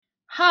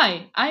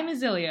Hi, I'm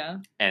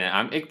Azilia. And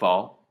I'm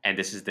Iqbal, and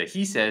this is the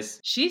He Says,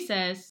 She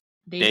says,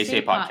 They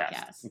Say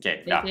podcast.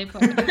 Okay, They now. say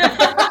podcast.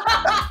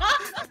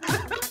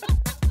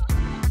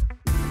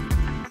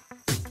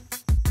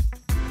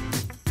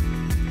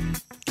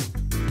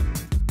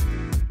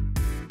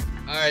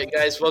 Alright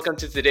guys, welcome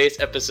to today's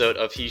episode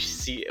of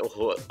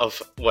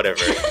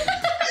whatever.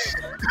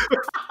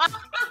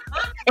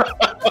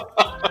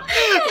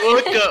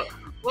 Welcome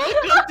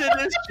to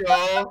this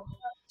show.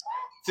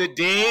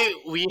 Today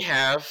we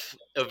have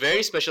a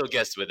very special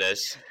guest with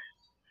us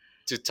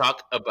to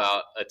talk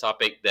about a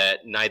topic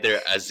that neither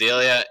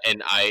Azelia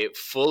and I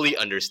fully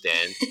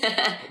understand.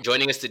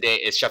 Joining us today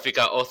is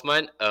Shafiqah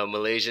Othman, a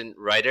Malaysian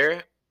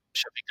writer.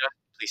 Shafiqah,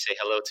 please say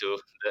hello to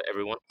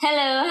everyone.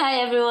 Hello, hi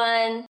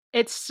everyone.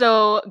 It's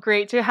so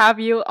great to have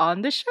you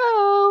on the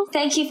show.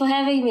 Thank you for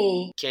having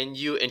me. Can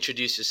you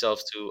introduce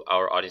yourself to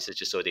our audiences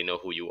just so they know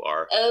who you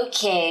are?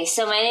 Okay,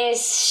 so my name is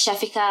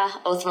Shafiqah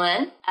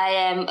Othman. I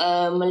am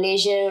a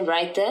Malaysian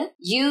writer.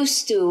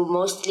 Used to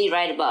mostly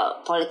write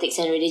about politics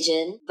and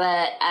religion,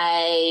 but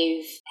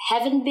I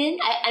haven't been.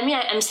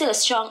 I'm still a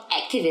strong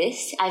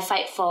activist. I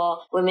fight for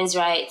women's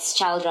rights,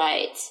 child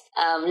rights.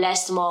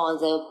 Less more on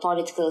the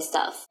political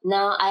stuff.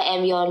 Now I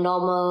am your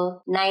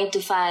normal 9 to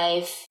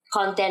 5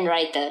 content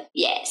writer.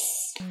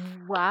 Yes.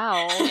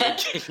 Wow.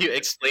 Can you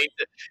explain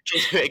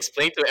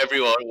to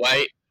everyone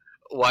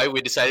why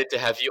we decided to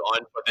have you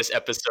on for this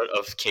episode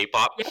of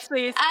K-pop? Yes,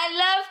 please. I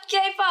love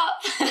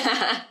K-pop.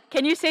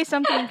 Can you say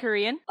something in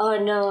Korean? Oh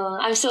no,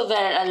 I'm so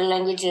bad at other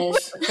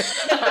languages.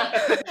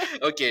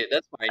 Okay,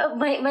 that's fine.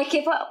 My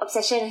K-pop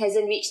obsession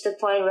hasn't reached the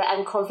point where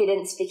I'm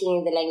confident speaking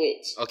in the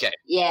language. Okay.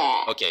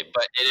 Yeah. Okay,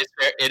 but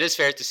it is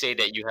fair to say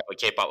that you have a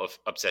K-pop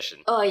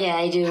obsession. Oh yeah,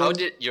 I do. How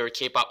did your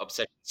K-pop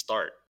obsession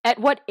start? At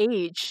what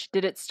age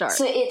did it start?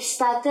 So it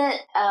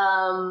started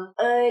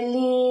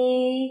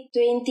early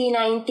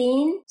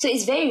 2019. So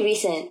it's very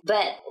recent.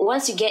 But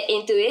once you get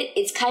into it,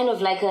 it's kind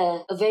of like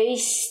a very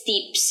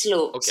steep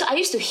slope. Okay. So I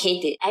used to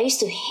hate it. I used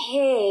to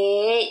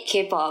hate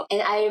K-pop.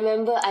 And I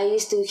remember I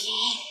used to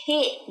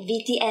hate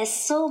BTS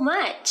so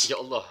much. Ya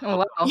Allah. Oh,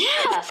 wow.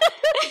 Yeah.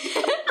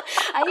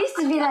 I used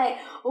to be like,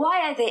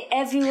 why are they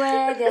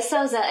everywhere? Their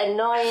songs are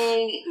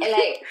annoying.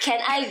 Like,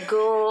 can I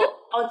go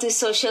onto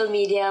social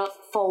media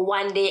for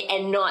one day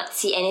and not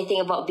see anything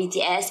about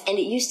BTS? And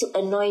it used to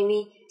annoy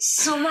me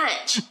so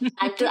much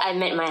until I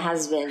met my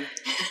husband.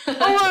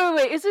 Oh,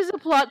 wait. Is this a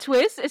plot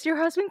twist? Is your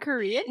husband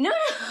Korean? No,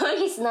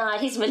 he's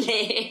not. He's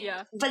Malay.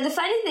 Yeah. But the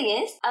funny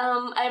thing is,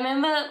 I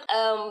remember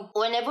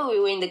whenever we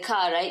were in the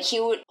car, right,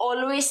 he would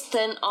always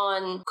turn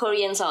on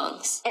Korean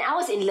songs. And I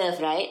was in love,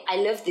 right? I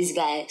loved this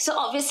guy. So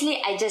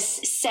obviously, I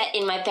just sat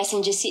in my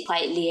passenger seat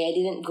quietly. I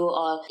didn't go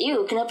all,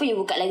 ew, kenapa you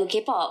buka lagu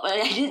K-pop?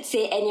 I didn't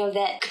say any of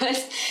that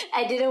because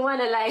I didn't want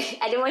him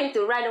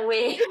to run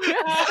away.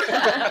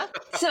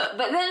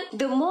 But then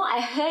the more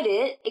I heard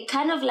it, it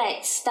kind of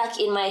like stuck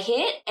in my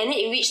head, and then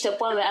it reached a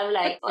point where I'm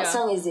like, what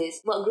song is this?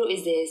 What group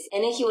is this?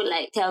 And then he would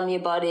like tell me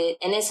about it.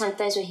 And then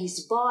sometimes when he's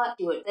bored,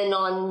 he would turn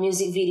on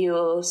music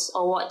videos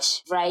or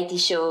watch variety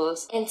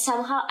shows. And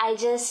somehow I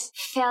just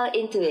fell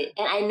into it,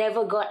 and I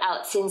never got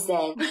out since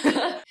then.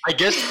 I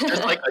guess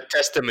just like a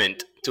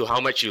testament to how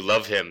much you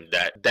love him,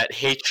 that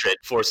hatred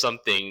for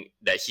something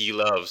that he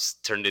loves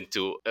turned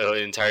into an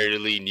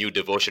entirely new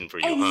devotion for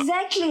you.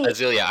 Exactly. Huh?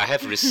 Azelia, I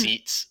have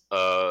receipts.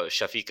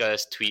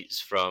 Shafiqah's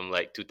tweets from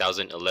like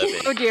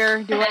 2011. Oh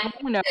dear. Do I want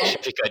to know?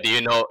 Shafiqah, do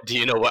you know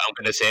what I'm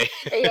gonna say?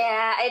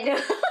 Yeah, I do.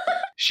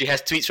 She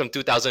has tweets from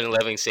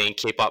 2011 saying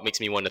K-pop makes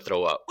me want to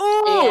throw up.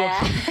 Oh!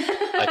 Yeah.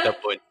 At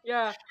that point.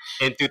 Yeah.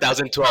 In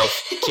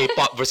 2012,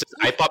 K-pop versus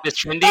I-pop is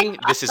trending.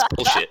 This is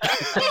bullshit.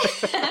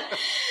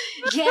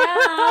 Yeah,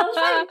 oh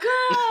my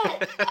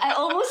god. I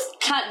almost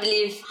can't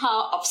believe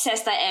how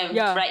obsessed I am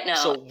right now.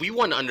 So we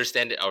want to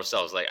understand it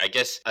ourselves. Like, I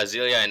guess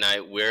Azelia and I,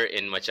 we're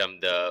in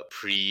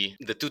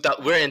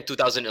we're in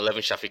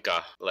 2011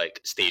 Shafiqah like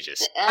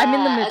stages. I'm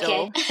in the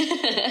middle.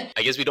 Okay.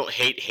 I guess we don't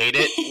hate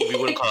it. We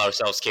wouldn't call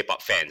ourselves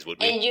K-pop fans, would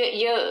we? And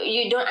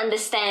you don't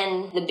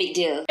understand the big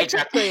deal.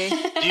 Exactly.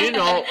 Do you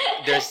know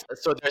there's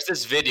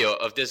this video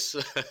of this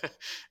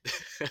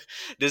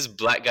this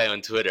black guy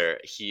on Twitter.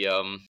 He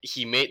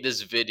made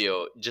this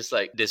video, just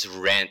like this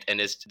rant,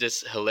 and it's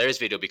this hilarious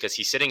video because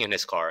he's sitting in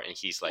his car and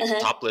he's like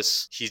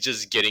topless. He's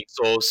just getting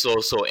so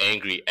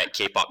angry at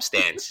K-pop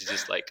stans. He's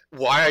just like,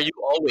 why are you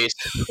always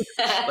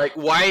like,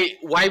 why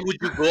would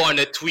you go on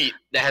a tweet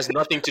that has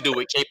nothing to do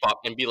with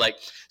K-pop and be like,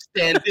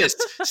 stand this,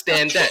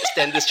 stand that,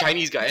 stand this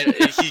Chinese guy, and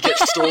he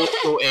gets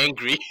so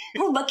angry.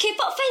 Oh, but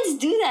K-pop fans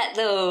do that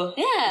though.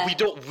 Yeah.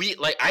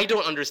 I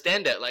don't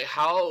understand that. Like,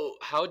 how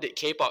did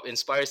K-pop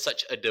inspire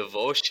such a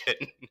devotion?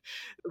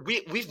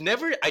 We've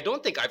never, I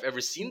don't think I've ever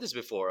seen this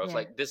before of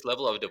like this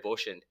level of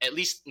devotion, at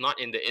least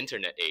not in the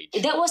internet age.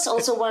 That was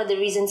also one of the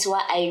reasons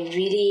why I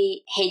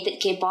really hated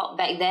K-pop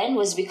back then,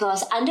 was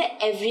because under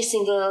every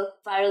single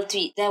viral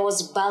tweet there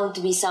was bound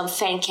to be some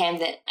fan cam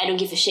that I don't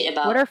give a shit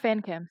about. What are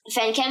fan cams?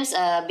 Fan cams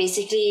are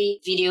basically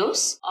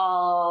videos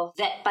of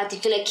that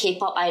particular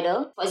K-pop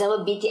idol. For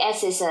example,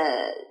 BTS is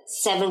a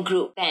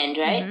 7-group band,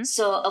 right? Mm-hmm.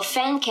 So a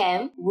fan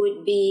cam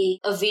would be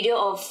a video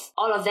of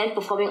all of them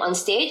performing on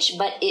stage,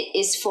 but it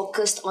is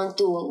focused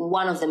onto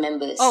one of the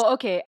members. Oh,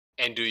 okay.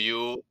 And do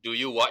you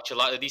watch a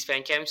lot of these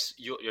fan cams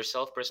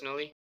yourself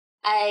personally?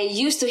 I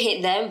used to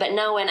hate them, but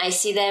now when I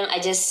see them, I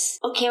just,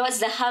 okay, what's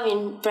the harm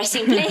in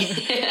pressing play?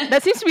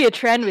 That seems to be a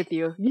trend with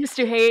you. Used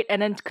to hate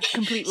and then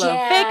complete love.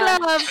 Yeah. Fake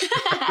love!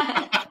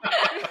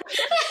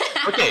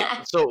 Okay,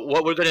 so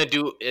what we're gonna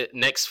do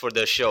next for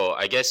the show,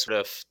 I guess, sort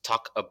of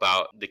talk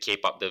about the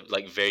K-pop, the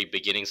like very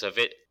beginnings of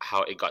it,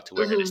 how it got to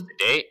where it is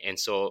today. And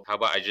so, how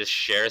about I just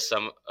share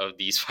some of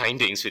these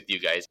findings with you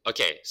guys?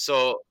 Okay,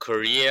 so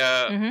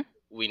Korea.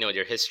 We know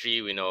their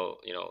history. We know,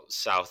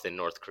 South and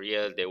North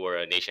Korea, they were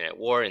a nation at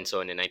war. And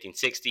so in the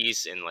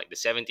 1960s and like the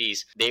 70s,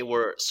 they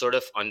were sort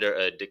of under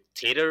a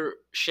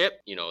dictatorship.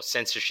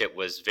 Censorship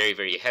was very,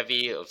 very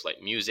heavy of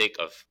like music,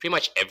 of pretty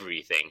much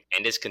everything.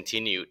 And this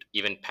continued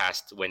even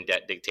past when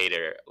that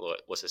dictator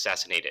was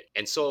assassinated.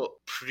 And so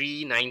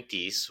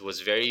pre-90s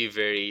was very,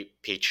 very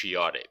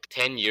patriotic.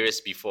 10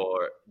 years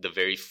before the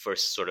very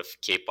first sort of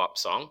K-pop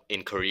song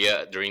in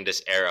Korea during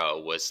this era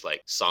was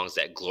like songs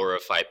that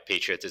glorified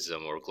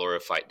patriotism or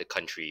glorified the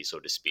country, so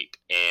to speak.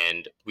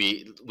 And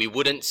we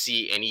wouldn't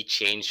see any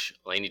change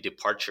or any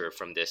departure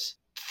from this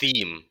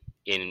theme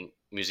in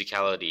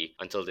musicality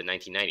until the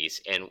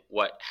 1990s. And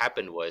what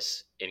happened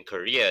was in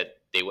Korea,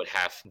 they would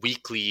have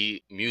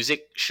weekly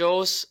music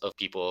shows of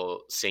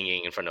people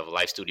singing in front of a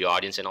live studio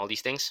audience and all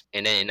these things.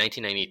 And then in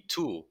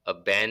 1992, a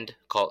band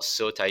called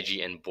So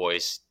Taiji and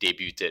Boys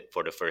debuted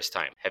for the first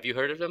time. Have you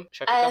heard of them,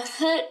 Shafika? I've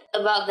heard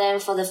about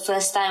them for the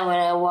first time when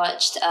I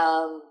watched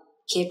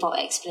K-pop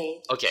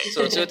Explained. Okay,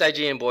 so So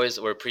Taiji and Boys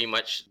were pretty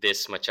much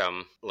this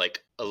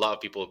like a lot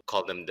of people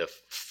call them the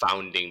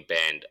founding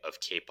band of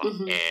K-pop.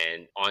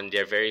 And on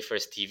their very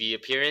first TV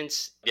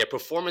appearance, their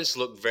performance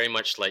looked very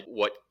much like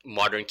what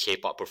modern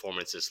K-pop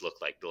performances look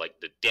like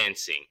the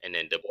dancing and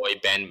then the boy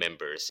band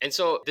members. And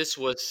so this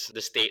was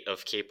the state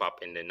of K-pop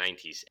in the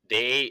 90s.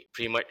 They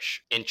pretty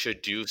much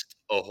introduced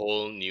a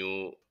whole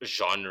new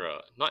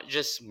genre, not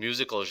just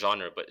musical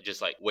genre, but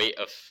just like way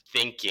of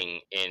thinking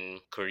in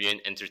Korean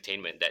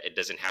entertainment, that it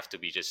doesn't have to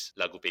be just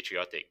lagu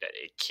patriotic, that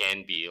it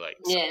can be like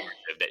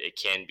that it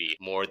can be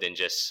more than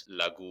just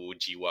lagu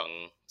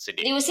jiwang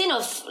sedih. They were seen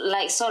of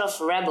like sort of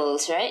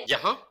rebels, right?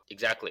 Yeah,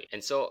 exactly.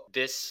 And so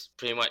this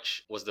pretty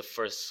much was the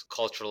first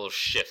cultural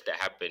shift that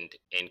happened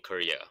in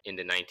Korea in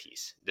the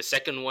 90s. The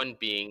second one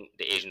being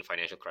the Asian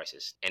financial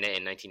crisis. And then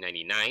in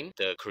 1999,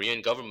 the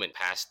Korean government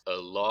passed a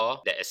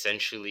law that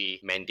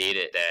essentially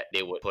mandated that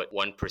they would put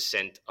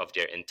 1% of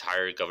their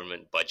entire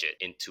government budget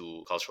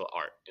into cultural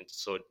art. And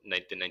so in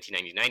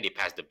 1999, they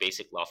passed the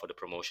Basic Law for the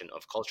Promotion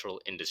of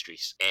Cultural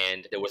Industries.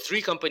 And there were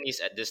 3 companies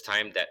at this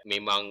time that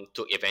memang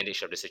took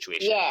advantage of the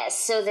situation. Yes,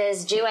 so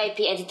there's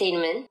JYP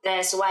Entertainment,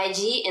 there's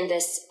YG, and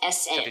there's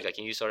SM. Shafika,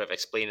 can you sort of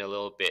explain a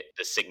little bit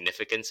the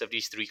significance of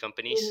these 3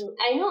 companies?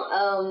 I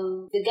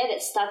know the guy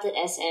that started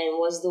SM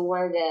was the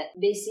one that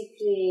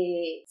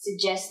basically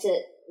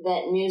suggested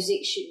that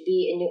music should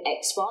be a new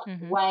export.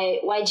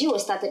 YG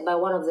was started by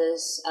one of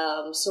those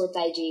So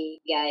Taiji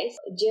guys.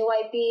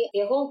 JYP,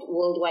 they hold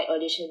worldwide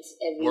auditions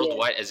every year.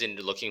 Worldwide, as in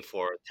looking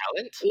for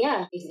talent?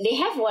 Yeah, they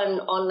have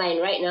one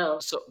online right now.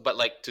 So, but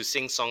like to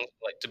sing songs,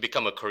 like to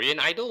become a Korean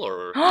idol,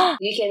 or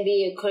you can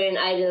be a Korean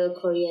idol,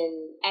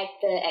 Korean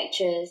actor,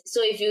 actress. So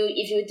if you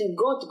were to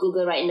go to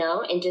Google right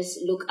now and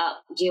just look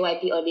up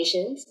JYP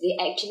auditions, they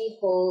actually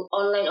hold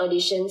online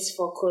auditions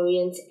for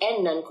Koreans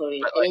and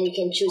non-Korean. And then you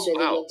can choose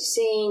whether you want to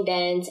sing,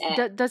 dance,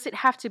 act. Does it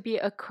have to be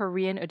a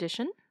Korean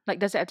audition? Like,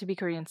 does it have to be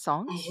Korean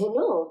songs? I don't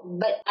know.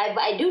 But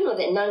I do know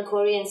that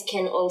non-Koreans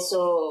can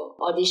also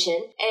audition.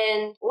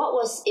 And what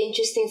was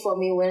interesting for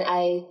me when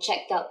I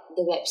checked out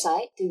the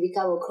website to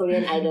become a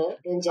Korean idol,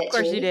 don't judge me. Of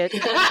course you did.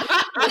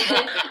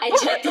 I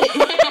checked it.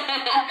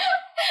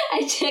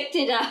 I checked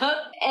it out.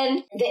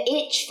 And the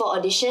age for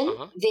audition,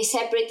 they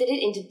separated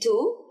it into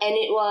 2. And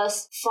it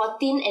was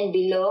 14 and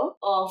below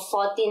or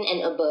 14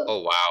 and above.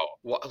 Oh,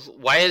 wow.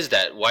 Why is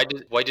that? Why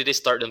did they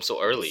start them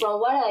so early? From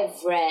what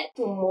I've read,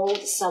 to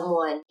mold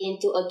someone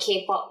into a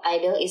K-pop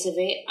idol is a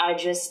very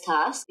arduous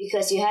task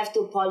because you have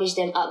to polish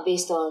them up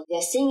based on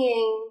their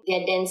singing,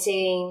 their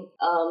dancing,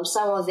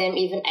 some of them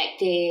even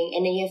acting,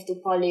 and then you have to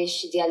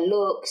polish their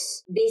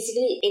looks.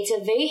 Basically, it's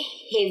a very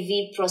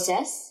heavy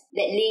process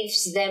that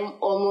leaves them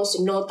almost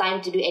no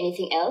time to do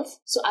anything else.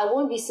 So I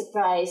won't be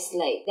surprised,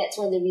 like, that's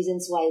one of the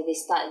reasons why they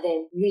start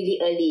them really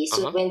early.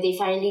 So when they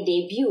finally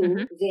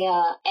debut, they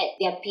are at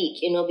their peak,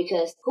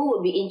 because who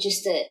would be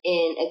interested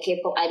in a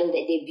K-pop idol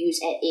that debuts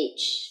at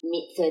age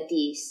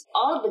mid-30s?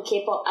 All the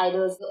K-pop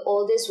idols, the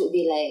oldest would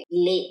be like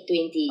late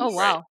 20s. Oh,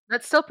 wow. Right.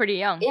 That's still pretty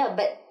young. Yeah,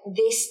 but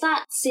they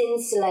start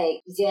since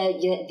like they're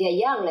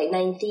young, like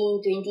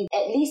 19, 20.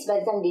 At least by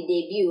the time they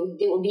debut,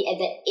 they will be at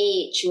that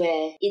age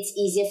where it's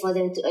easier for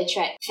them to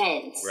attract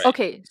fans. Right.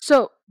 Okay,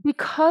 so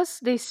because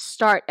they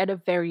start at a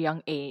very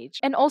young age,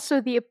 and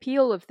also the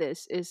appeal of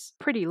this is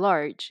pretty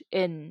large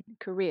in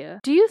Korea.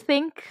 Do you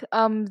think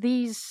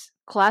these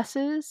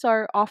classes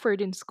are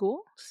offered in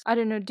schools? I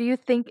don't know. Do you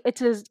think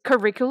it's a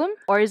curriculum,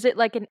 or is it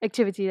like an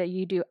activity that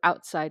you do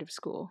outside of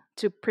school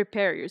to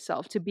prepare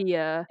yourself to be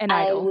an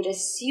I idol? would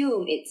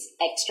assume it's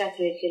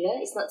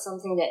extracurricular. It's not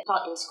something that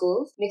taught in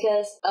schools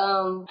because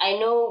I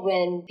know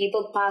when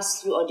people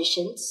pass through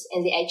auditions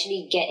and they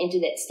actually get into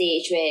that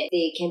stage where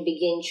they can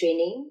begin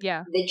training.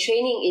 Yeah. The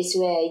training is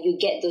where you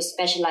get those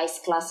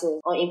specialized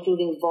classes on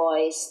improving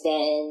voice,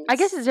 dance. I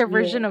guess it's their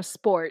version of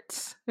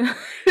sports.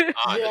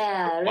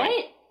 Yeah,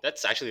 right?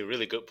 That's actually a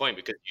really good point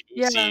because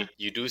Yeah.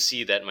 you do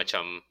see that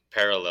macam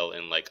parallel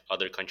in like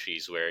other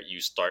countries where you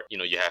start,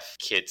 you have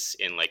kids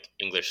in like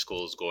English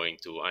schools going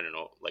to, I don't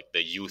know, like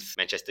the youth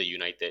Manchester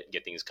United,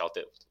 getting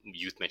scouted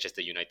youth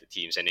Manchester United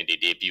teams, and then they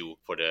debut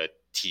for the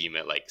team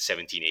at like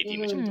 17, 18.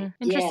 Macam tu.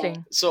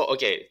 Interesting. So,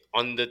 okay,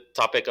 on the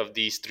topic of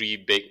these three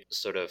big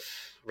sort of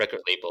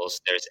record labels,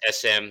 there's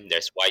SM,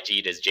 there's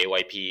YG, there's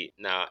JYP.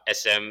 Now,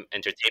 SM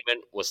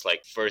Entertainment was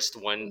like first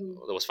one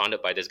that was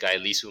founded by this guy,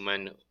 Lee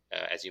Soo-man,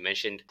 as you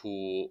mentioned,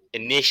 who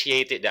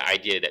initiated the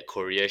idea that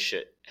Korea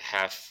should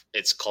have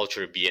its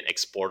culture be an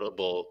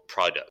exportable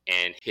product.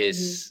 And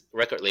his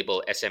record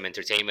label, SM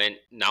Entertainment,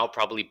 now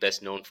probably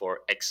best known for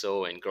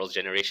EXO and Girls'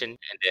 Generation.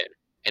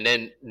 And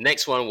then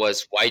next one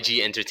was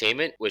YG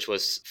Entertainment, which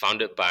was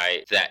founded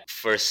by that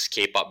first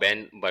K-pop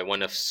band by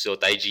one of Seo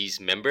Taiji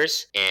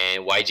members.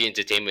 And YG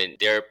Entertainment,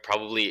 they're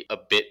probably a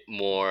bit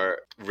more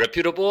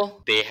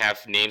reputable. They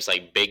have names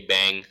like Big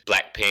Bang,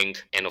 Blackpink,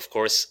 and of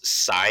course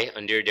Psy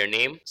under their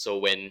name. So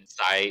when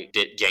Psy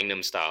did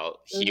Gangnam Style,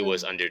 he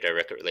was under their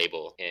record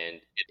label,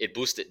 and it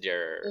boosted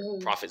their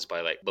profits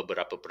by like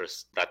beberapa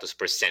ratus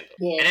percent.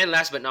 Yeah. And then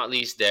last but not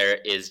least, there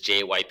is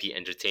JYP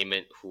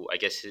Entertainment, who I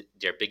guess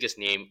their biggest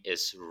name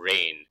is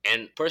Rain.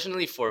 And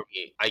personally for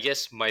me, I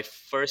guess my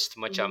first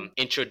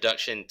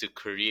introduction to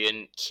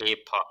Korean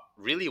K-pop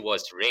really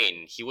was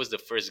Rain. He was the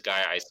first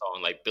guy I saw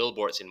on like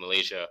billboards in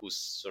Malaysia whose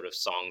sort of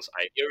songs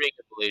I hearing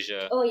in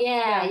Malaysia. Oh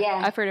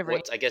yeah. I've heard of Rain.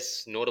 What's I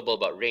guess notable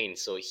about Rain,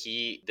 so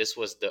this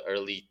was the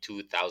early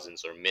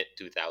 2000s or mid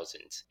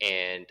 2000s,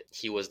 and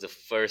he was the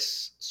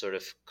first sort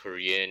of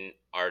Korean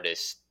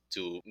artist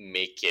to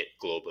make it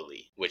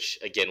globally, which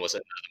again was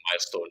another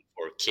milestone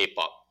for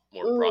K-pop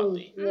more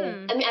broadly.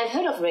 Yeah. I mean, I've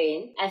heard of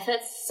Rain. I've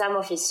heard some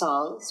of his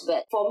songs,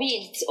 but for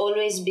me, it's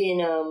always been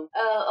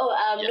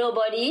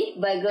Nobody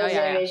by Girls'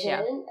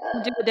 Generation.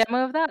 Do a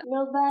demo of that.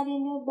 Nobody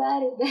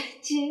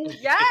but you.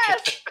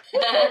 Yes.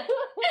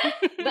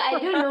 But I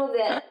do know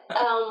that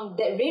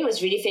that Rain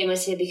was really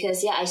famous here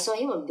because I saw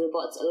him on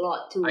billboards a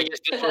lot too. I guess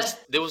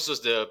this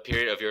was the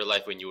period of your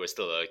life when you were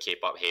still a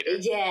K-pop hater.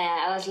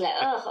 Yeah, I was like,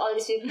 all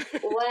these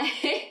people.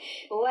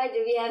 Why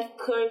do we have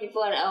Korean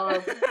people on our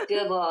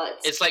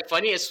billboards? It's like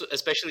funny,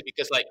 especially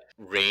because like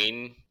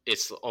Rain,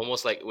 it's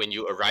almost like when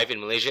you arrive in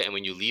Malaysia and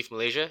when you leave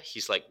Malaysia,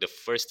 he's like the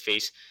first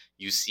face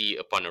you see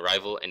upon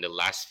arrival and the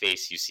last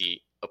face you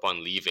see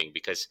upon leaving,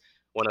 because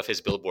one of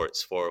his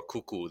billboards for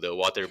Kuku, the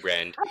water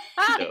brand,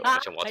 the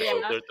macam water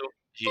filter tu,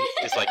 he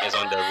is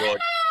on the road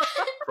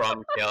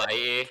from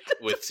KLIA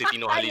with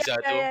Siti Nurhaliza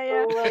too.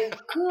 Oh my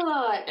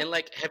god! And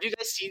like, have you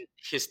guys seen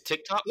his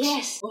TikToks?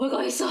 Yes. Oh my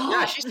god, I saw.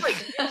 Yeah,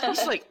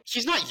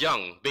 he's not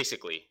young,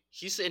 basically.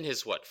 He's in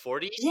his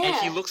 40s, and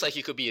he looks like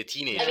he could be a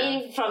teenager. I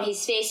mean, from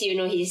his face, you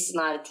know he's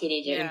not a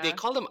teenager. And they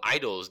call them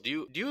idols.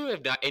 Do you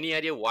have any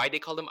idea why they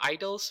call them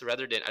idols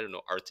rather than, I don't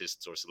know,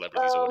 artists or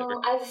celebrities or whatever?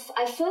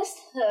 I first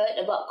heard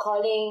about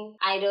calling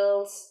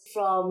idols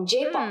from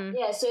J-pop.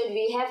 Yeah, so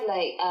we have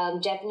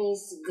like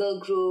Japanese girl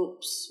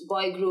groups,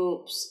 boy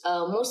groups.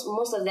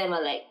 Most of them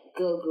are like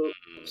girl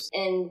groups,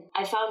 and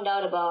I found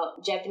out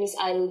about Japanese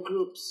idol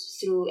groups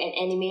through an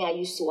anime I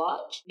used to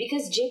watch,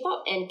 because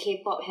J-pop and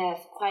K-pop have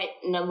quite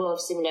a number of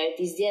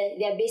similarities.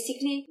 They're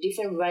basically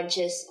different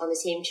branches on the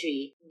same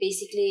tree.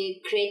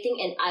 Basically,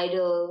 creating an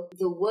idol,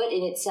 the word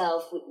in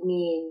itself would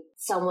mean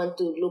someone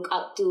to look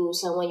up to,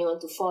 someone you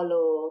want to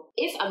follow.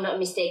 If I'm not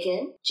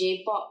mistaken,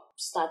 J-pop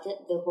started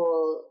the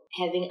whole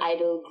having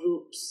idol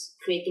groups,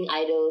 creating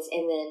idols,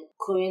 and then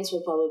Koreans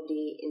were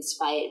probably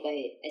inspired by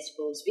it, I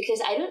suppose.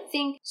 Because I don't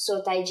think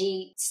Seo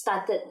Taiji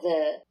started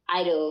the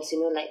idols,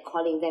 like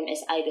calling them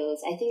as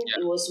idols. I think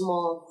it was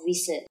more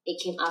recent.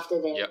 It came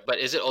after them. Yeah, but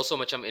is it also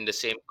much in the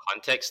same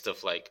context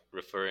of like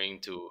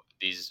referring to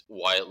these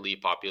wildly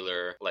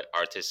popular like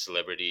artists,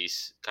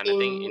 celebrities kind of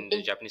thing in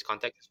the Japanese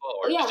context as well?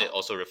 Or does it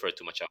also refer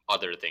to much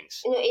other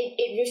things?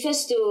 It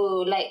refers to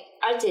like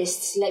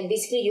artists. Like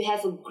basically you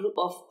have a group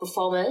of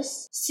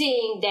performers,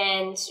 sing,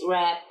 dance,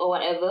 rap or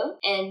whatever,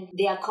 and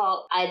they are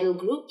called idol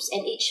groups,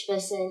 and each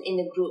person in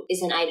the group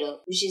is an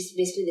idol, which is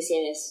basically the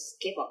same as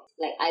K-pop,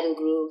 like idol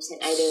groups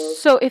and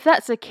idols. So if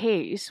that's the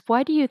case,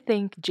 why do you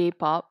think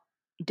J-pop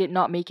did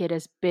not make it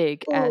as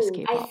big as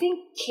K-pop? I think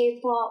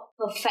K-pop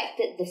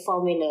perfected the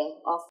formula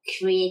of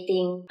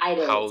creating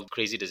idols. How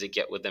crazy does it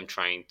get with them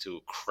trying to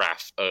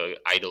craft an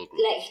idol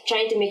group? Like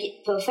trying to make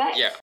it perfect?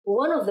 Yeah.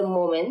 one of the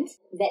moments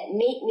that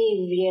made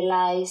me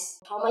realize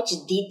how much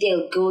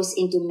detail goes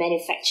into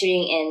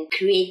manufacturing and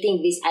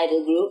creating these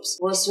idol groups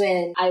was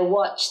when I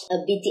watched a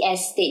BTS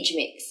stage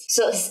mix.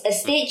 So a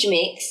stage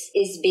mix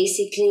is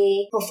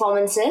basically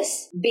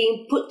performances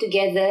being put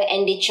together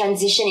and they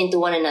transition into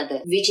one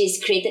another, which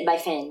is created by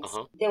fans.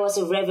 There was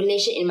a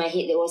revelation in my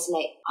head that was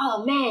like,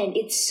 oh man,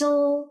 it's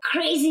so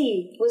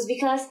crazy. It was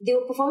because they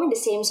were performing the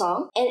same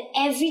song and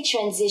every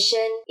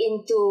transition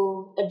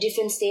into a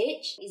different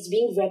stage is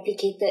being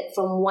replicated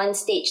from one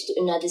stage to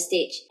another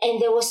stage.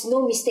 And there was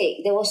no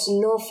mistake. There was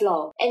no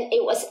flaw. And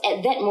it was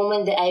at that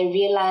moment that I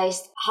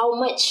realized how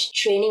much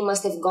training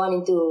must have gone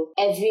into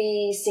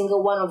every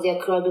single one of their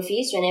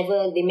choreographies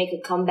whenever they make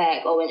a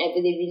comeback or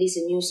whenever they release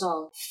a new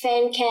song.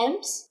 Fan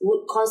camps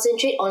would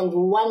concentrate on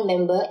one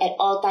member at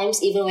all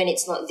times, even when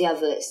it's not their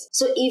verse.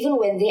 So even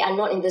when they are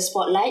not in the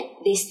spotlight,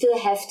 they still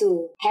have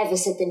to have a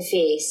certain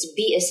face,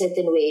 be a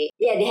certain way.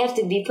 Yeah, they have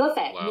to be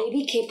perfect. Wow.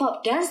 Maybe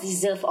K-pop does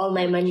deserve all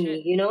my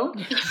money, you know?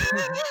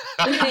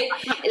 like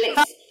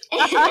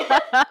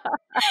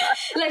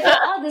like for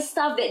all the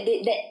stuff that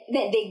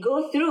they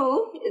go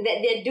through,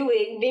 that they're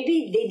doing,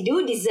 maybe they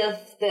do deserve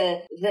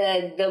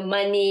the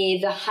money,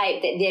 the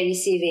hype that they're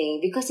receiving,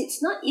 because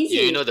it's not easy.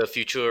 You know the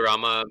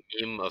Futurama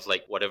meme of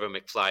like whatever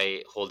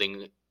McFly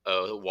holding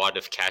a wad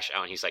of cash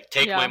out and he's like,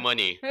 take my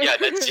money. Yeah,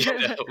 that's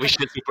we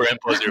should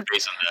superimpose your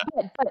face on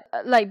that.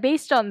 But like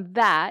based on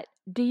that,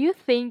 do you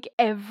think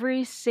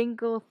every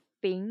single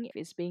thing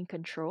is being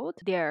controlled?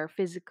 Their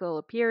physical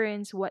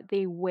appearance, what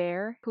they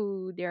wear,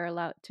 who they're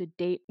allowed to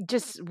date,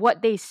 just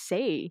what they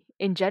say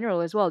in general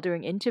as well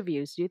during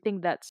interviews. Do you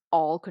think that's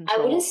all controlled?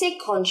 I wouldn't say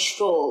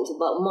controlled,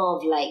 but more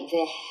of like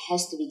there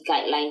has to be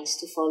guidelines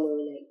to follow.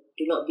 Like,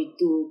 do not be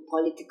too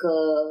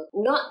political,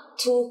 not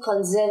too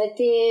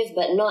conservative,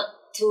 but not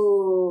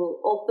too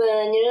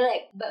open, you know,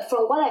 like. But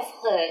from what I've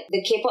heard,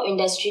 the K-pop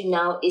industry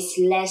now is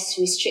less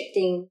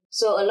restricting.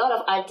 So a lot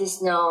of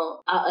artists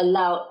now are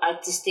allowed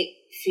artistic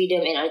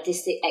freedom and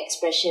artistic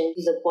expression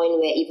to the point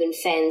where even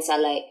fans are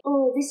like,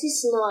 oh, this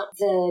is not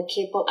the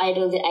K-pop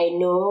idol that I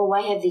know.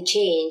 Why have they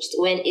changed?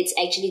 When it's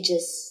actually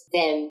just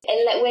them. And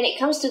like when it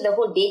comes to the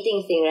whole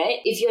dating thing, right?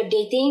 If you're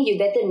dating, you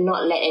better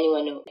not let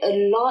anyone know. A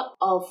lot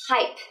of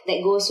hype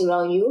that goes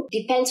around you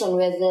depends on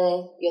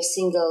whether you're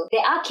single.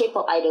 There are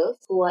K-pop idols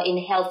who are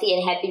in healthy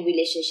and happy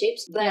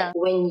relationships, but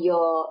when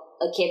you're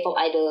a K-pop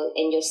idol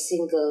and you're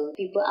single,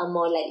 people are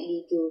more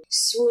likely to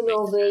swoon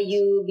over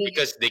you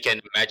because they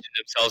can imagine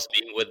themselves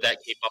being with that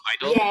K-pop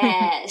idol.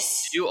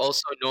 Yes. Do you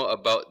also know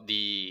about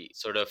the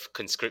sort of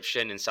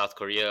conscription in South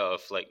Korea of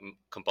like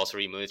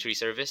compulsory military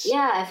service?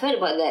 Yeah, I've heard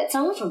about that.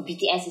 Someone from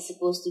BTS is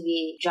supposed to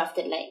be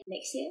drafted like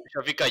next year.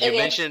 Shafika, you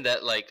mentioned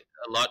that like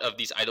a lot of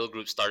these idol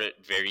groups started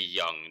very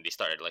young. They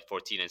started like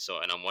 14 and so,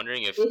 and I'm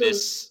wondering if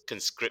this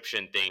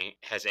conscription thing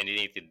has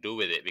anything to do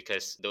with it,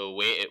 because the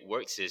way it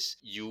works is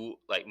you,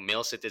 like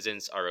male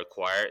citizens, are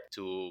required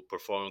to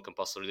perform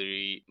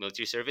compulsory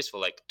military service for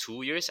like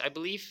 2 years, I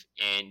believe,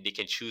 and they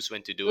can choose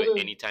when to do it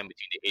anytime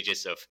between the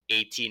ages of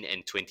 18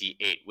 and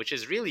 28, which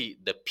is really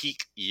the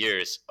peak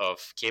years of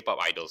K-pop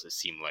idols, it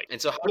seemed like.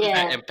 And so how does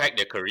that impact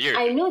their career?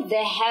 I know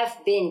there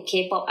have been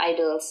K-pop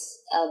idols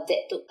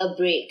that took a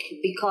break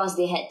because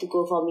they had to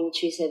go for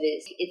military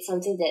service. It's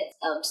something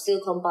that's still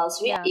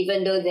compulsory,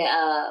 even though there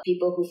are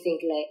people who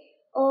think like,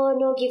 oh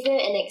no, give them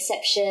an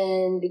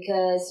exception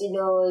because, you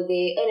know,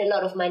 they earn a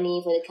lot of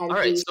money for the country.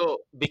 Alright, so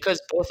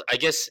because both, I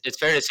guess it's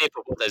fair to say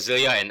for both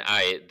Azealia and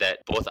I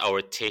that both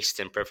our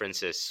tastes and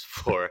preferences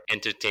for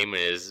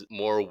entertainment is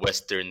more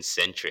Western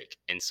centric.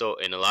 And so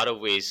in a lot of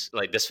ways,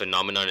 like this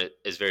phenomenon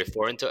is very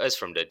foreign to us,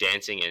 from the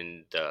dancing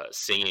and the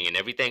singing and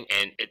everything.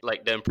 And it,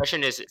 like the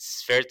impression is,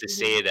 it's fair to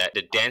say that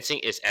the dancing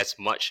is as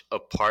much a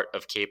part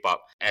of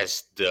K-pop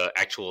as the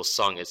actual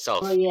song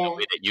itself. Oh, yeah. In a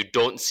way that you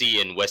don't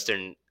see in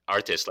Western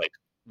artists. Like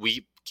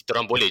kita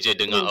orang boleh je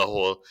dengar a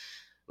whole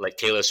like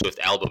Taylor Swift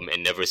album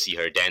and never see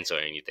her dance or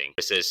anything.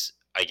 Versus,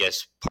 I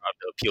guess, part of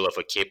the appeal of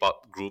a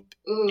K-pop group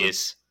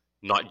is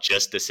not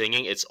just the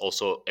singing, it's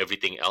also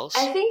everything else.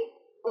 I think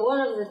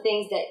one of the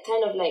things that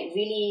kind of like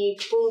really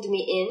pulled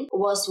me in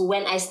was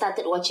when I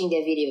started watching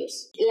their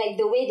videos. Like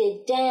the way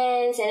they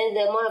dance and then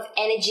the amount of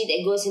energy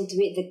that goes into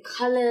it, the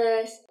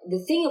colors.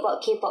 The thing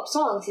about K-pop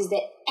songs is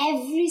that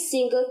every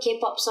single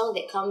K-pop song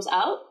that comes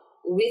out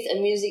with a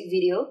music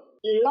video,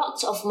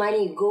 lots of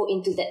money go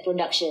into that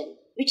production,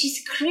 which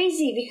is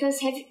crazy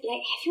because have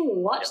you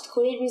watched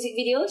Korean music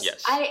videos?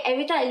 Yes.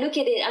 Every time I look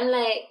at it, I'm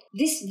like,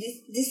 this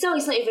song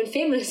is not even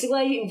famous.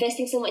 Why are you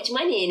investing so much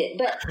money in it?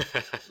 But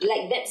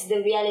like that's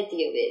the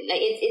reality of it. Like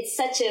it's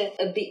such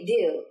a big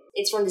deal.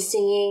 It's from the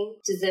singing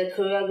to the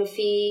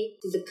choreography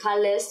to the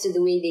colors to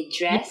the way they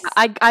dress.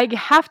 Yeah, I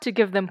have to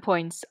give them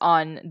points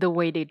on the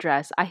way they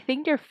dress. I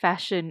think their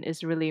fashion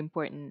is really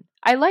important.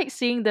 I like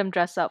seeing them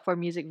dress up for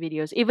music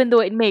videos, even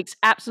though it makes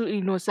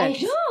absolutely no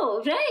sense. I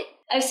know, right?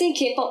 I've seen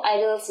K-pop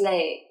idols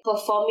like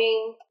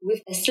performing with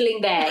a sling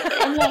bag. And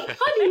I'm like,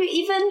 how do you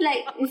even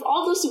like with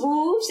all those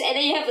moves and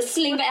then you have a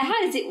sling bag?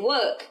 How does it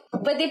work?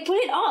 But they pull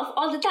it off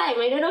all the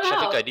time. I don't know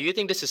how. Shafika, do you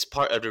think this is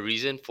part of the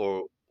reason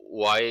for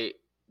why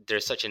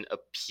there's such an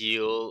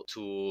appeal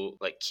to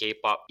like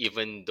K-pop,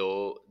 even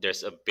though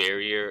there's a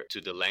barrier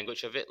to the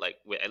language of it. Like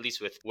at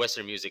least with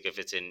Western music, if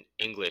it's in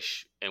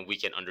English and we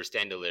can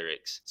understand the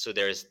lyrics, so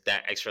there's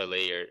that extra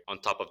layer on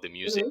top of the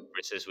music.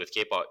 Versus with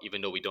K-pop,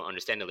 even though we don't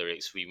understand the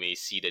lyrics, we may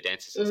see the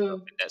dances and stuff,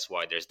 and that's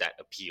why there's that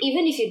appeal.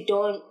 Even if you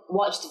don't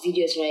watch the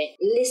videos, right?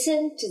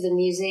 Listen to the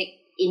music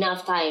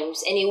enough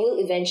times and it will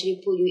eventually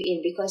pull you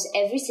in, because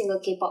every single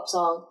K-pop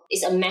song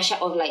is a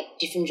mashup of like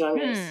different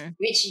genres,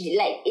 which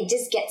like it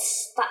just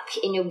gets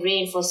stuck in your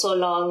brain for so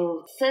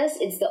long. First,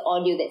 it's the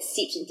audio that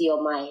seeps into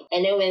your mind,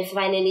 and then when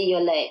finally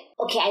you're like,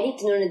 okay, I need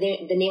to know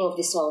the name of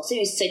this song, so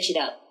you search it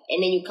up.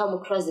 And then you come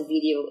across the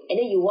video, and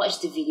then you watch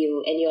the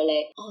video, and you're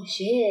like, oh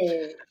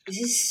shit, this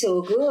is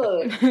so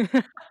good.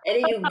 And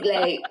then you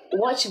like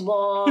watch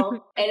more,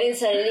 and then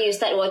suddenly you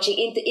start watching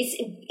into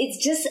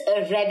it's just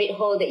a rabbit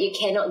hole that you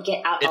cannot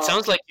get out of. It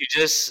sounds like you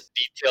just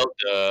detailed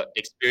the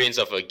experience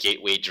of a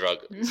gateway drug.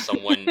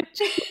 Someone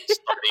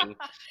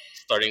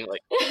starting like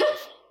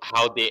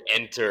how they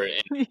enter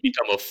and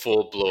become a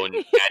full-blown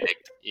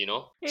addict, you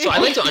know? So I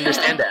like to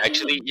understand that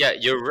actually. Yeah,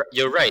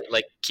 you're right.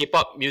 Like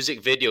K-pop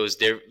music videos,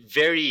 they're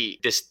very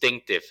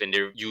distinctive, and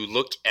you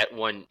look at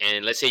one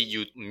and let's say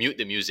you mute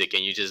the music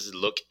and you just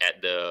look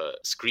at the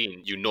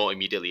screen, you know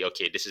immediately,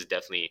 okay, this is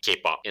definitely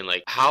K-pop. And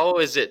like, how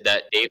is it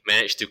that they've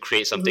managed to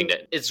create something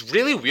that it's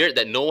really weird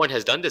that no one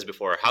has done this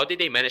before? How did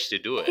they manage to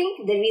do it? I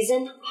think the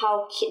reason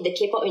how the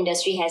K-pop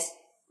industry has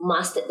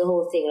mastered the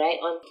whole thing, right,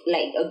 on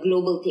like a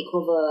global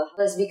takeover,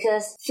 was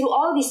because through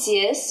all these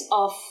years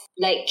of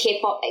like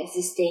K-pop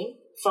existing,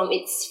 from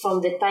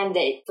the time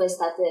that it first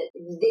started,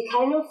 they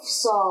kind of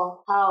saw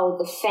how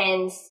the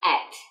fans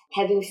act,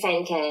 having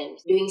fan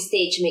camps, doing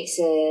stage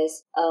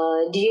mixes.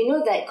 Do you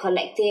know that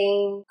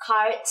collecting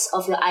cards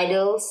of your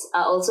idols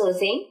are also a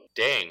thing?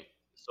 Dang.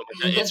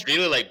 So it's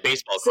really like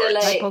baseball cards.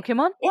 Like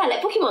Pokemon? Yeah,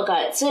 like Pokemon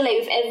cards. So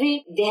like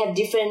they have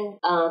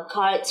different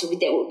cards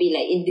that would be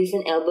like in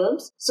different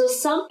albums. So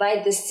some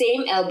buy the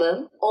same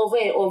album over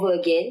and over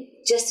again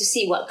just to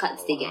see what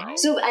cards they get.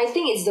 So I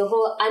think it's the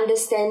whole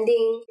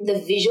understanding the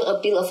visual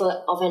appeal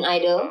of an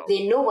idol.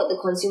 They know what the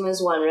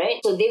consumers want,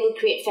 right? So they will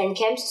create fan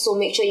camps, so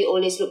make sure you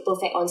always look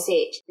perfect on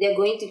stage. They're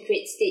going to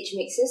create stage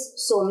mixes,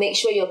 so make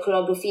sure your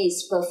choreography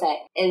is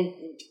perfect, and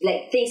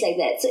like things like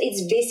that. So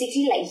it's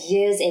basically like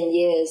years and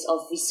years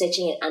of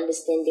researching and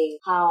understanding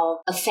how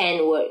a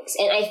fan works.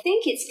 And I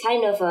think it's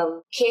kind of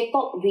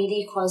K-pop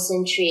really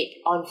concentrate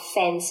on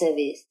fan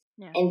service.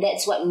 Yeah. And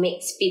that's what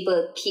makes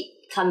people keep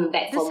coming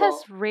back for more. This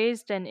has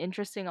raised an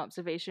interesting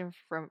observation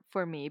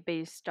for me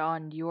based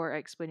on your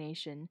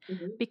explanation,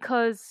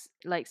 because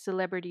like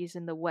celebrities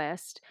in the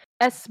West,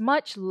 as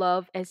much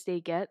love as they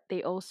get,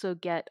 they also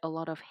get a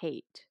lot of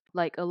hate,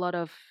 like a lot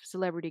of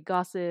celebrity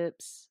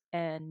gossips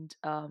and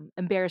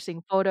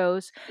embarrassing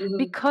photos,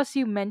 because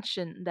you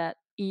mentioned that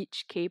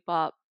each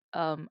K-pop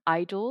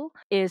idol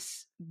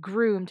is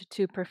groomed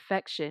to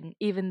perfection,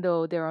 even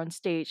though they're on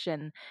stage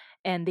and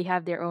they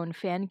have their own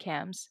fan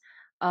cams.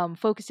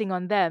 Focusing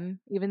on them,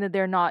 even though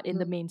they're not in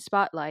the main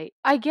spotlight.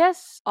 I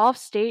guess off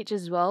stage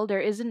as well, there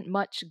isn't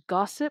much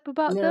gossip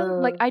about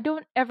them. Like, I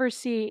don't ever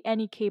see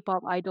any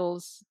K-pop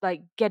idols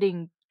like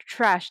getting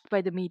trashed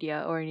by the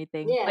media or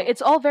anything. Yeah. Like,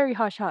 it's all very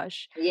hush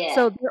hush. Yeah.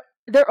 So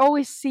they're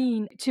always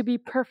seen to be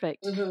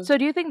perfect. So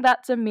do you think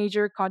that's a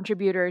major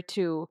contributor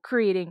to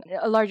creating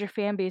a larger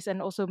fan base and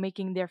also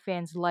making their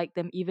fans like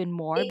them even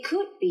more? It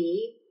could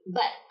be.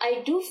 But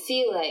I do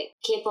feel like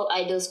K-pop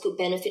idols could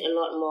benefit a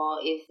lot more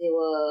if they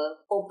were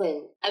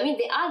open. I mean,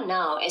 they are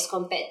now as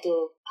compared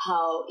to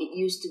how it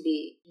used to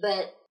be.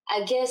 But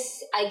I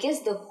guess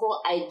the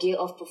whole idea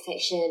of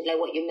perfection, like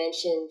what you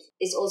mentioned,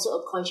 is also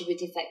a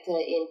contributing factor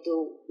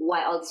into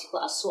why all these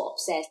people are so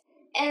obsessed.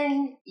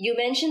 And you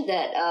mentioned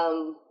that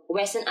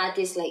Western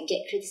artists like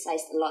get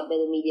criticized a lot by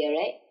the media,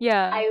 right?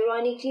 Yeah.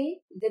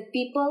 Ironically, the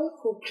people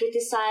who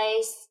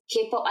criticize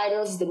K-pop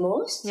idols the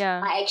most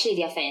are actually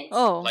their fans.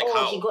 Like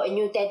how? He got a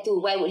new tattoo.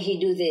 Why would he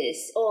do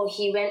this? Oh,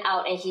 he went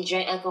out and he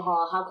drank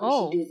alcohol. How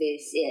could he do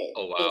this? Yeah,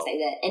 things like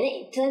that. And then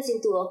it turns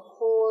into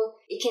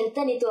it can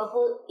turn into a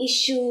whole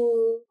issue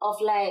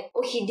of like,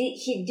 oh,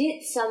 he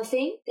did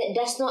something that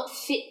does not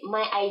fit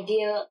my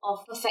idea of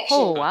perfection.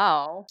 Oh,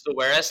 wow. So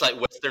whereas like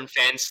Western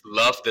fans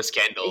love the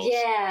scandals,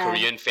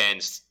 Korean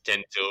fans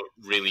tend to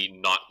really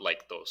not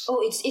like those.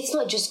 Oh, it's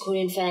not just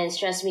Korean fans,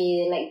 trust me.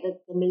 Like the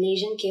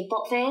Malaysian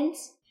K-pop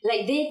fans,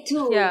 like they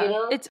too, you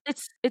know?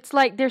 It's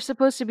like they're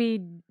supposed to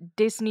be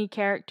Disney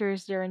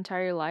characters their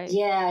entire life.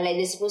 Yeah, like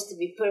they're supposed to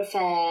be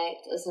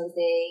perfect or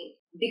something.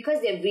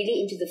 Because they're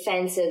really into the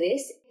fan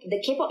service,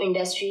 the K-pop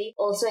industry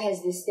also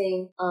has this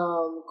thing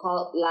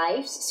called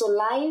Lives. So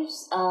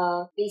Lives,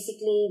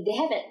 basically, they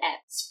have an app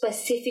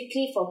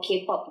specifically for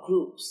K-pop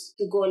groups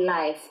to go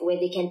live where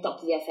they can talk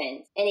to their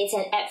fans. And it's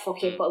an app for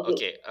K-pop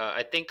groups. Okay,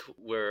 I think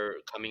we're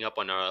coming up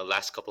on our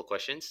last couple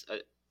questions.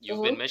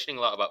 you've been mentioning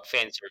a lot about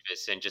fan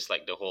service and just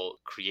like the whole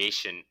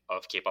creation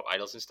of K-pop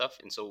idols and stuff,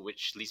 and so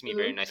which leads me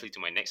very nicely to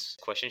my next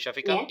question,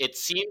 Shafika. Yeah. It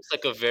seems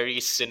like a very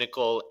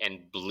cynical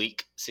and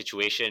bleak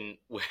situation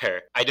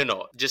where, I don't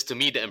know, just to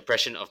me the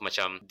impression of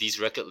macam these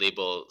record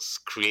labels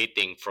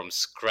creating from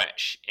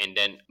scratch and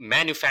then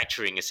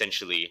manufacturing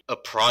essentially a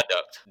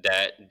product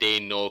that they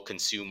know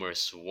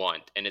consumers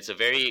want, and it's a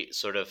very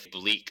sort of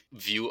bleak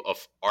view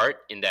of art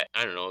in that,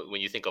 I don't know,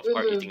 when you think of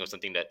art you think of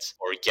something that's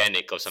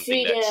organic, of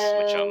something that's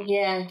Freedom,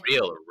 yeah.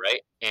 real,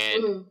 right?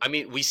 And I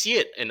mean, we see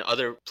it in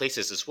other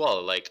places as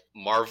well, like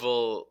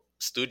Marvel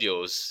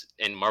Studios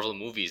and Marvel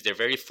movies. They're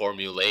very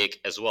formulaic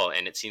as well,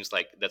 and it seems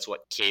like that's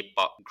what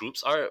K-pop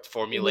groups are,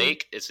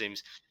 formulaic. It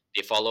seems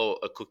they follow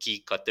a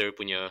cookie cutter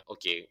punya,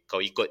 okay, kau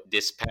ikut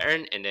this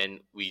pattern, and then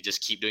we just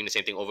keep doing the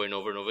same thing over and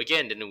over and over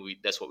again. Then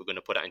that's what we're going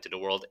to put out into the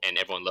world, and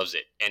everyone loves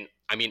it. And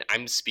I mean,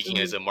 I'm speaking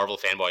as a Marvel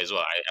fanboy as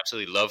well. I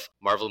absolutely love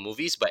Marvel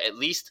movies, but at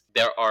least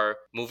there are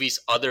movies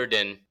other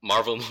than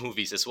Marvel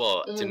movies as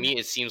well. To me,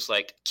 it seems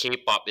like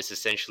K-pop is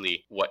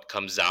essentially what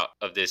comes out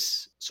of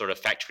this sort of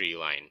factory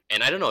line.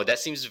 And I don't know, that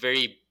seems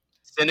very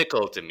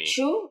cynical to me.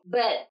 True,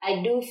 but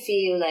I do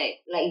feel like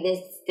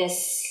there's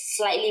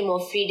slightly more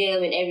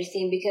freedom and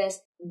everything, because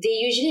they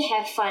usually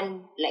have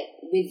fun like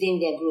within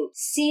their group.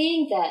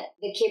 Seeing that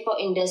the K-pop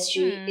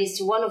industry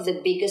is one of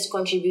the biggest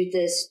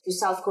contributors to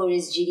South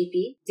Korea's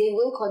GDP, they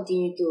will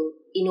continue to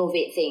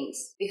innovate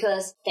things,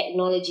 because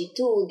technology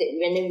too, that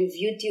whenever with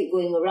YouTube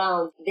going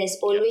around, there's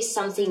always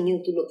something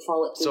new to look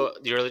forward to. So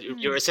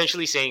you're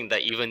essentially saying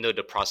that even though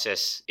the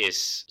process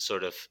is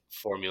sort of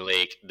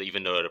formulaic,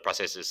 even though the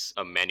process is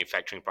a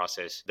manufacturing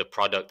process, the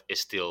product is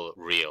still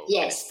real.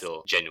 Yes. And it's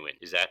still genuine.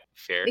 Is that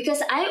fair?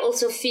 Because I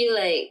also feel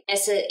like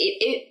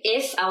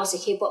if I was a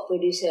K-pop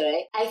producer,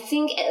 right, I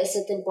think at a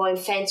certain point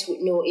fans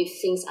would know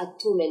if things are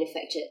too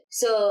manufactured.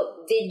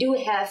 So they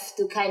do have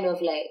to kind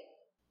of like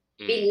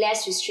be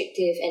less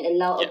restrictive and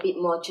allow a bit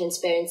more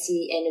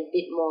transparency and a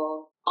bit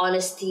more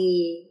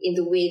honesty in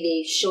the way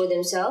they show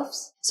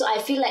themselves. So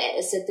I feel like at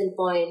a certain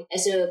point,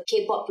 as a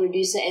K-pop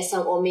producer,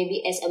 or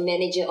maybe as a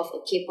manager of a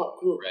K-pop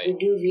group, you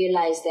do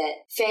realize that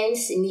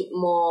fans need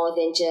more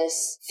than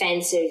just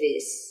fan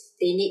service.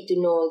 They need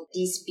to know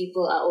these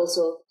people are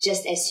also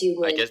just as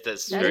human. I guess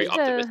that's very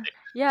optimistic.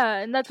 Yeah,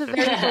 and that's a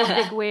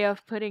very big way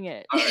of putting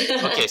it. All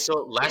right. Okay, so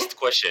last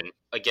question.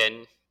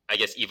 Again, I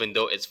guess even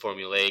though it's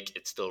formulaic,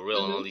 it's still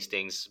real and all these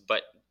things,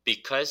 but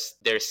because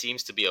there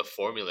seems to be a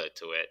formula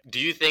to it, do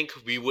you think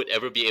we would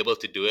ever be able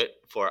to do it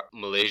for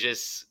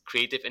Malaysia's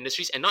creative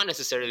industries? And not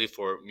necessarily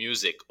for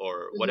music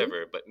or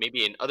whatever, but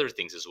maybe in other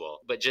things as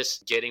well. But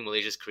just getting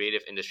Malaysia's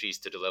creative industries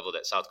to the level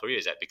that South Korea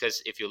is at.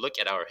 Because if you look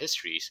at our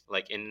histories,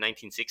 like in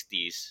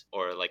 1960s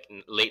or like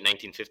late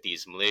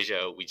 1950s,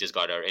 Malaysia, we just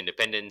got our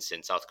independence,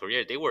 and South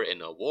Korea, they were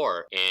in a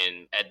war.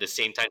 And at the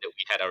same time that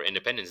we had our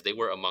independence, they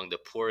were among the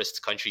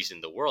poorest countries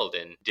in the world.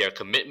 And their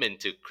commitment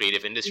to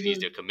creative industries,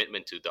 their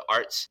commitment to the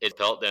arts, it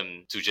felt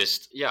them to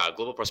just,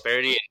 global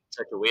prosperity in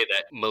such a way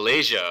that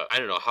Malaysia, I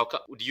don't know,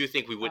 do you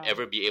think we would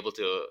ever be able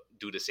to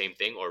do the same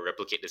thing or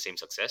replicate the same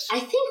success? I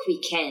think we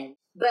can.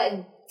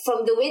 But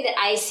from the way that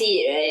I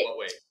see it, right? What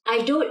way?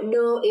 I don't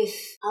know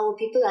if our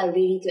people are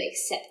ready to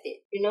accept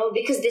it,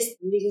 because there's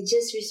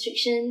religious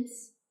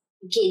restrictions.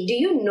 Okay, do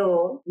you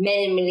know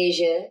men in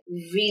Malaysia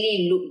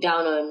really look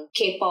down on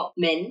K-pop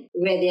men,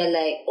 where they're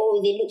like,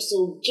 oh, they look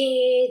so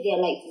gay,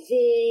 they're like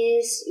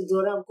this,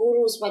 diorang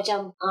kurus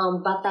macam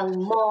batang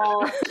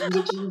mob,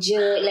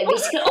 kinja, like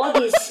basically all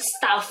this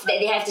stuff that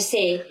they have to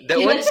say.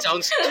 That one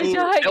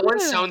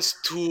sounds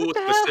too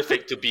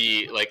specific to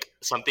be like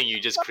something you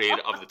just created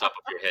off the top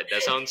of your head.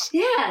 That sounds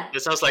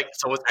like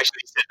someone's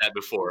actually said that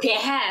before. They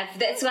have.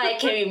 That's why I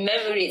can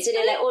remember it. So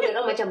they're like, oh,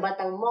 diorang macam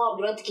batang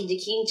mob, diorang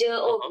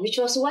terkinja-kinja. Which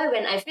was why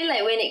when I feel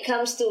like when it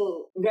comes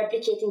to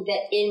replicating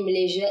that in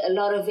Malaysia, a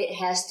lot of it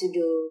has to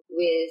do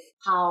with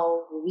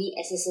how we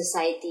as a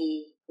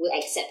society will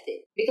accept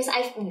it. Because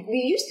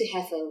we used to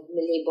have a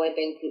Malay boy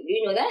band group. Do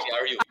you know that?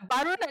 Are you?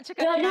 Baru nak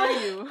cakap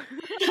you.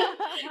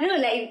 No,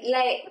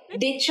 like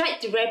they tried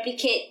to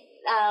replicate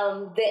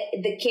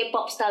the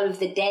K-pop style with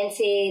the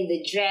dancing,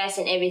 the dress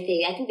and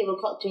everything. I think they were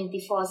called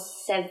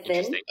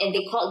 24/7 and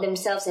they called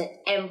themselves an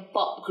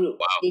M-pop group.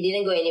 Wow. They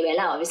didn't go anywhere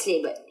now,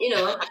 obviously, but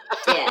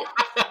yeah.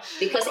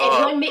 Because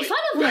everyone made fun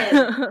of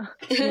them.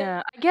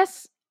 Yeah,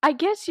 I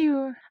guess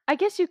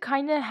you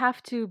kind of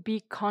have to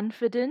be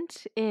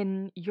confident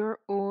in your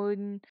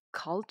own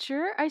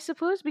culture, I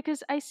suppose,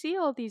 because I see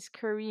all these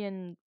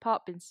Korean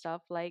pop and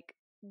stuff, like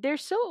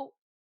they're so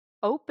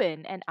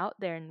open and out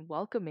there and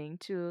welcoming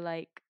to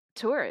like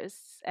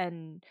tourists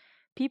and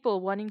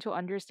people wanting to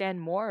understand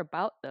more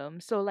about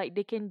them, so like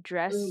they can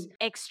dress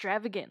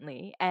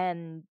extravagantly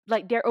and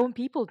like their own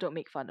people don't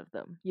make fun of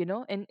them,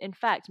 and in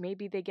fact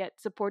maybe they get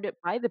supported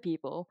by the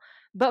people.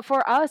 But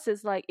for us,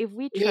 it's like if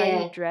we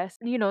try to dress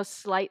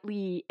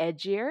slightly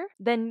edgier,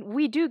 then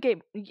we do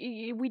get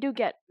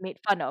made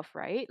fun of,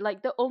 right?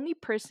 Like the only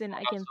person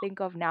I can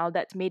think of now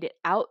that's made it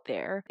out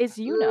there is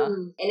Yuna.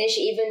 And then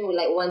she even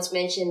like once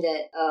mentioned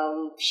that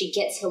she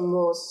gets her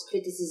most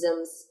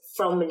criticisms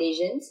from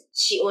Malaysians.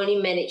 She only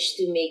managed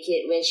to make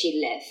it when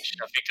she left.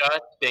 Shafika,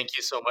 thank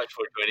you so much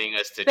for joining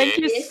us today. Thank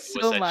you It was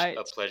so such much.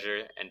 a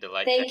pleasure and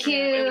delight. Thank you.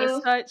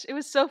 It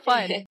was so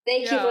fun.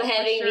 Thank you for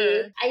having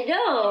me. I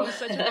know. It was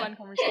such a fun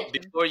conversation.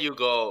 Before you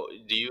go,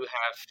 do you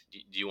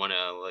want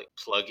to like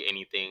plug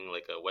anything,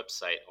 like a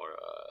website or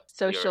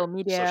Social your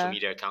media. social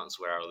media accounts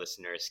where our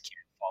listeners can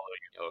follow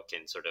you or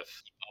can sort of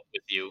keep up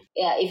with you?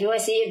 Yeah, if you want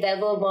to see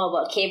dabble more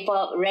about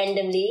K-pop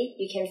randomly,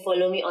 you can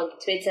follow me on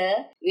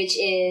Twitter, which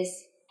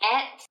is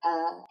at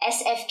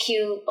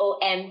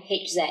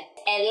SFQOMHZ.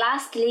 And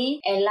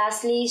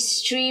lastly,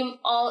 stream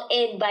All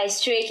In by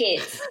Stray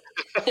Kids.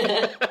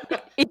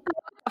 Itu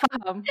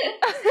faham.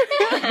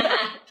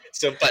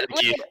 Sempat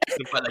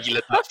lagi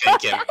letakkan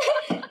Kem.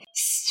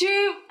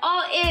 Stream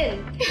All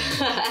In.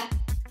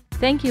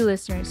 Thank you,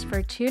 listeners,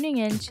 for tuning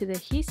in to the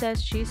He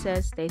Says, She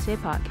Says, They Say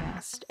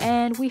podcast.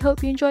 And we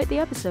hope you enjoyed the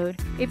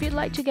episode. If you'd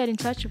like to get in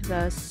touch with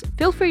us,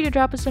 feel free to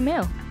drop us a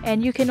mail.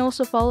 And you can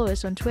also follow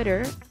us on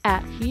Twitter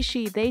at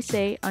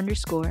 @HeSheTheySay_.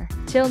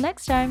 Till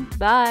next time,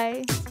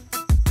 bye!